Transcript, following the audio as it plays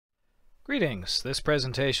Greetings! This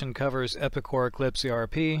presentation covers Epicor Eclipse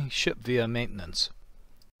ERP Ship Via Maintenance.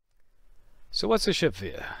 So what's a ship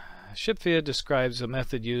via? Ship via describes a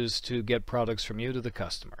method used to get products from you to the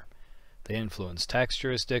customer. They influence tax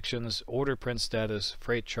jurisdictions, order print status,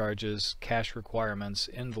 freight charges, cash requirements,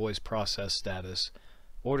 invoice process status,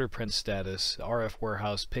 order print status, RF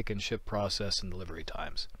warehouse pick and ship process, and delivery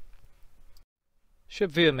times.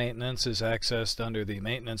 Ship via maintenance is accessed under the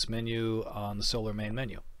maintenance menu on the Solar main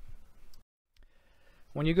menu.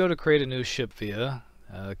 When you go to create a new ship via,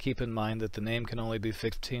 keep in mind that the name can only be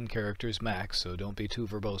 15 characters max, so don't be too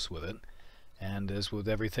verbose with it. And as with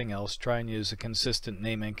everything else, try and use a consistent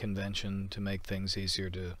naming convention to make things easier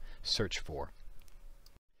to search for.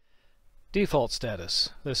 Default status.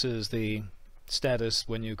 This is the status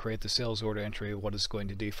when you create the sales order entry, what it's going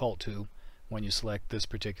to default to when you select this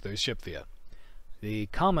particular ship via. The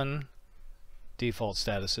common default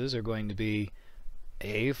statuses are going to be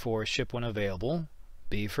A for ship when available,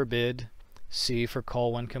 B for bid, C for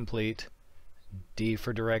call when complete, D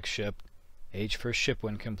for direct ship, H for ship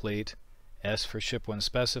when complete, S for ship when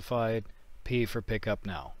specified, P for pick up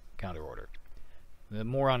now, counter order. The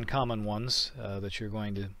more uncommon ones that you're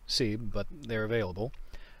going to see, but they're available,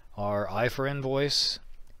 are I for invoice,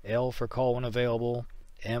 L for call when available,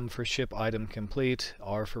 M for ship item complete,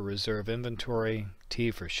 R for reserve inventory,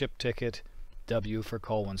 T for ship ticket, W for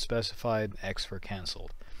call when specified, X for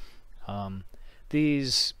canceled.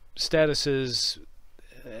 These statuses,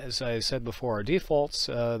 as I said before, are defaults.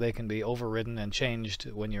 They can be overridden and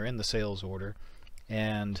changed when you're in the sales order,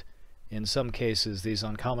 and in some cases these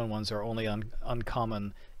uncommon ones are only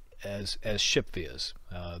uncommon as ship vias.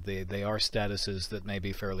 They are statuses that may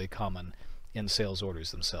be fairly common in sales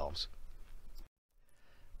orders themselves.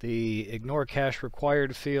 The ignore cash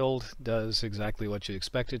required field does exactly what you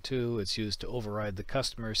expect it to. It's used to override the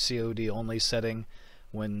customer COD only setting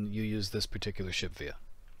when you use this particular ship via.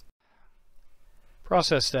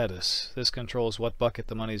 Process status. This controls what bucket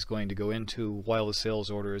the money is going to go into while the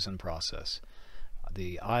sales order is in process.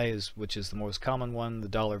 The I, which is the most common one, the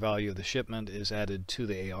dollar value of the shipment, is added to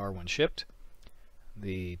the AR when shipped.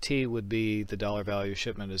 The T would be the dollar value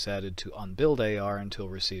shipment is added to unbilled AR until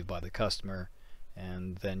received by the customer,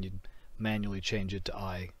 and then you manually change it to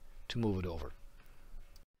I to move it over.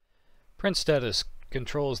 Print status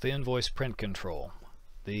controls the invoice print control.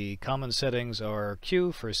 The common settings are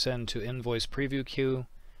Q for send to invoice preview queue,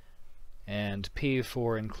 and P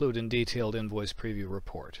for include in detailed invoice preview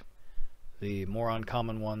report. The more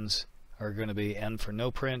uncommon ones are going to be N for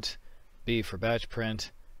no print, B for batch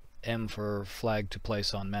print, M for flag to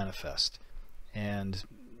place on manifest. And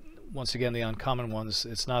once again, the uncommon ones,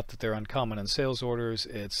 it's not that they're uncommon in sales orders,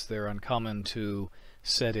 it's they're uncommon to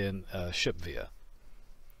set in ship via.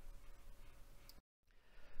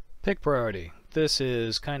 Pick priority. This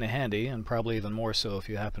is kind of handy, and probably even more so if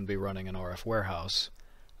you happen to be running an RF warehouse.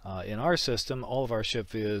 In our system, all of our ship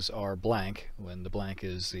vias are blank, when the blank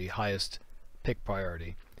is the highest pick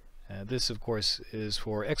priority. This, of course, is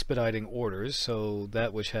for expediting orders, so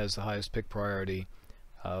that which has the highest pick priority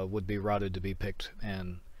would be routed to be picked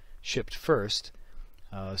and shipped first.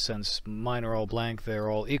 Since mine are all blank, they're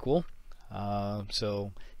all equal,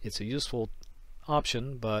 so it's a useful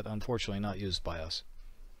option, but unfortunately not used by us.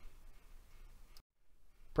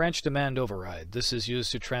 Branch demand override. This is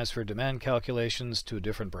used to transfer demand calculations to a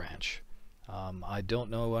different branch. I don't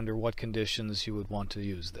know under what conditions you would want to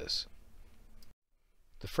use this.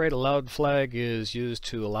 The freight allowed flag is used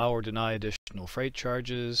to allow or deny additional freight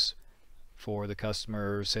charges for the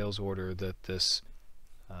customer sales order that this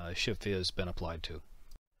ship via has been applied to.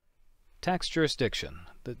 Tax jurisdiction.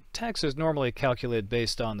 The tax is normally calculated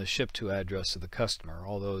based on the ship to address of the customer,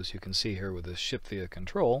 although as you can see here with the ship via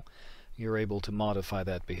control, you're able to modify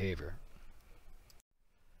that behavior.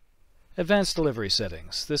 Advanced delivery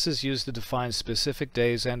settings. This is used to define specific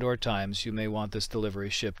days and or times you may want this delivery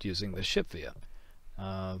shipped using the ship via.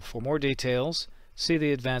 For more details, see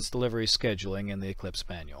the advanced delivery scheduling in the Eclipse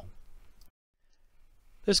manual.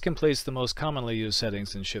 This completes the most commonly used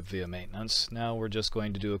settings in ship via maintenance. Now we're just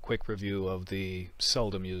going to do a quick review of the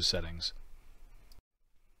seldom used settings.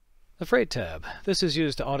 The Freight tab. This is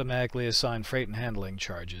used to automatically assign freight and handling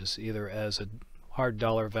charges, either as a hard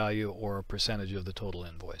dollar value or a percentage of the total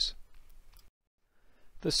invoice.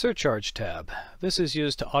 The Surcharge tab. This is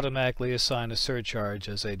used to automatically assign a surcharge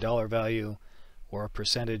as a dollar value or a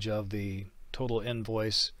percentage of the total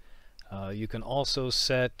invoice. You can also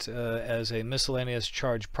set as a miscellaneous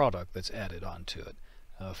charge product that's added onto it.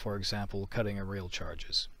 For example, cutting and reel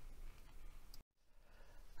charges.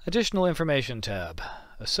 Additional Information tab.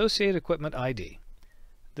 Associate Equipment ID.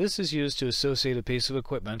 This is used to associate a piece of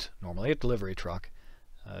equipment, normally a delivery truck,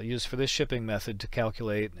 used for this shipping method to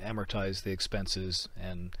calculate and amortize the expenses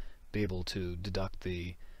and be able to deduct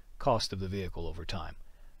the cost of the vehicle over time.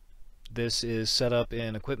 This is set up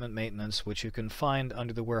in Equipment Maintenance, which you can find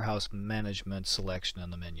under the Warehouse Management selection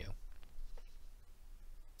in the menu.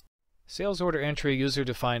 Sales Order Entry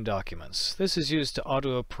User-Defined Documents. This is used to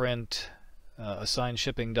auto-print assigned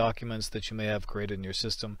shipping documents that you may have created in your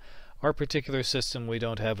system. Our particular system, we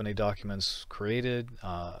don't have any documents created.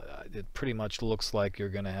 It pretty much looks like you're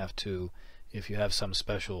going to have to, if you have some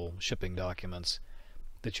special shipping documents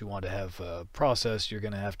that you want to have processed, you're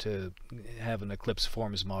going to have an Eclipse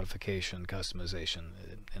Forms modification customization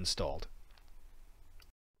installed.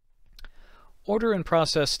 Order and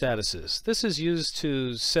process statuses. This is used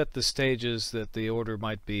to set the stages that the order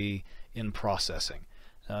might be in processing.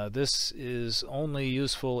 This is only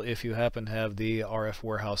useful if you happen to have the RF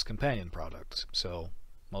Warehouse companion product, so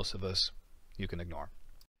most of us you can ignore.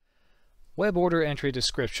 Web Order Entry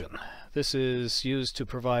Description. This is used to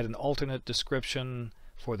provide an alternate description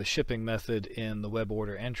for the shipping method in the Web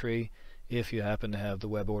Order Entry if you happen to have the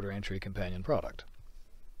Web Order Entry companion product.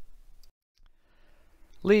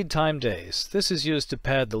 Lead time days. This is used to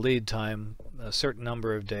pad the lead time a certain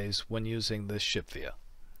number of days when using this ship via.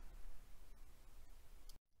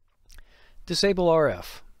 Disable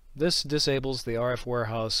RF. This disables the RF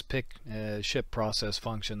Warehouse pick ship process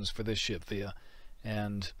functions for this ship via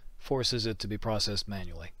and forces it to be processed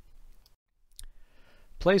manually.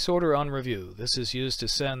 Place order on review. This is used to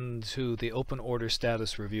send to the open order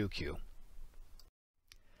status review queue.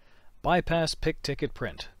 Bypass pick ticket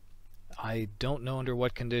print. I don't know under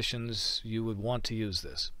what conditions you would want to use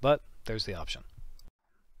this, but there's the option.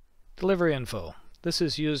 Delivery info. This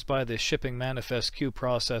is used by the shipping manifest queue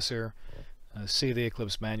processor. See the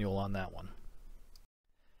Eclipse manual on that one.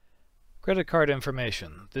 Credit card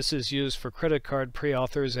information. This is used for credit card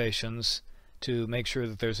pre-authorizations to make sure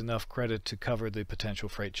that there's enough credit to cover the potential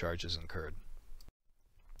freight charges incurred.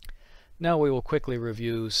 Now we will quickly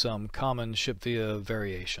review some common ship via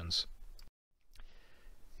variations.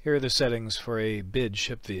 Here are the settings for a bid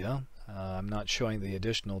ship via. I'm not showing the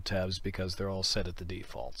additional tabs because they're all set at the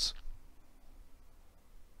defaults.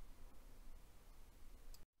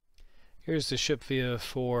 Here's the ship via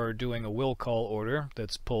for doing a will call order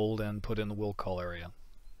that's pulled and put in the will call area.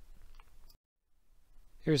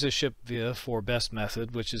 Here's a ship via for best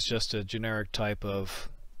method, which is just a generic type of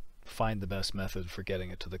find the best method for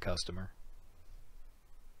getting it to the customer.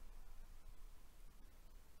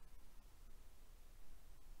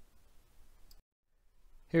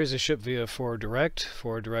 Here's a ship via for direct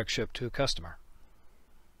ship to customer.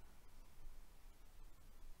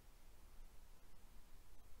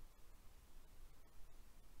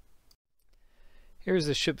 Here's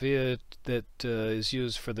the ship via that is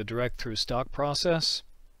used for the direct through stock process,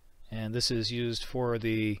 and this is used for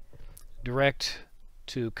the direct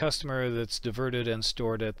to customer that's diverted and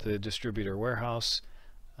stored at the distributor warehouse.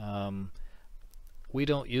 We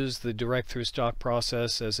don't use the direct through stock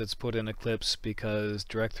process as it's put in Eclipse because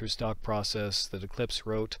direct through stock process that Eclipse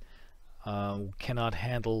wrote cannot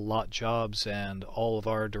handle lot jobs, and all of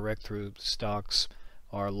our direct through stocks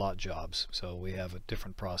are lot jobs, so we have a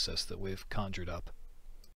different process that we've conjured up.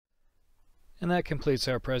 And that completes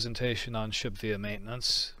our presentation on ship via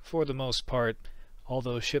maintenance. For the most part,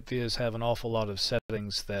 although ship vias have an awful lot of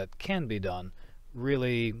settings that can be done,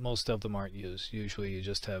 really most of them aren't used. Usually you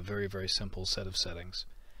just have very, very simple set of settings.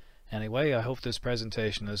 Anyway, I hope this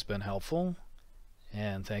presentation has been helpful,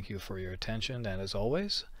 and thank you for your attention, and as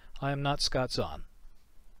always, I am not Scott Zahn.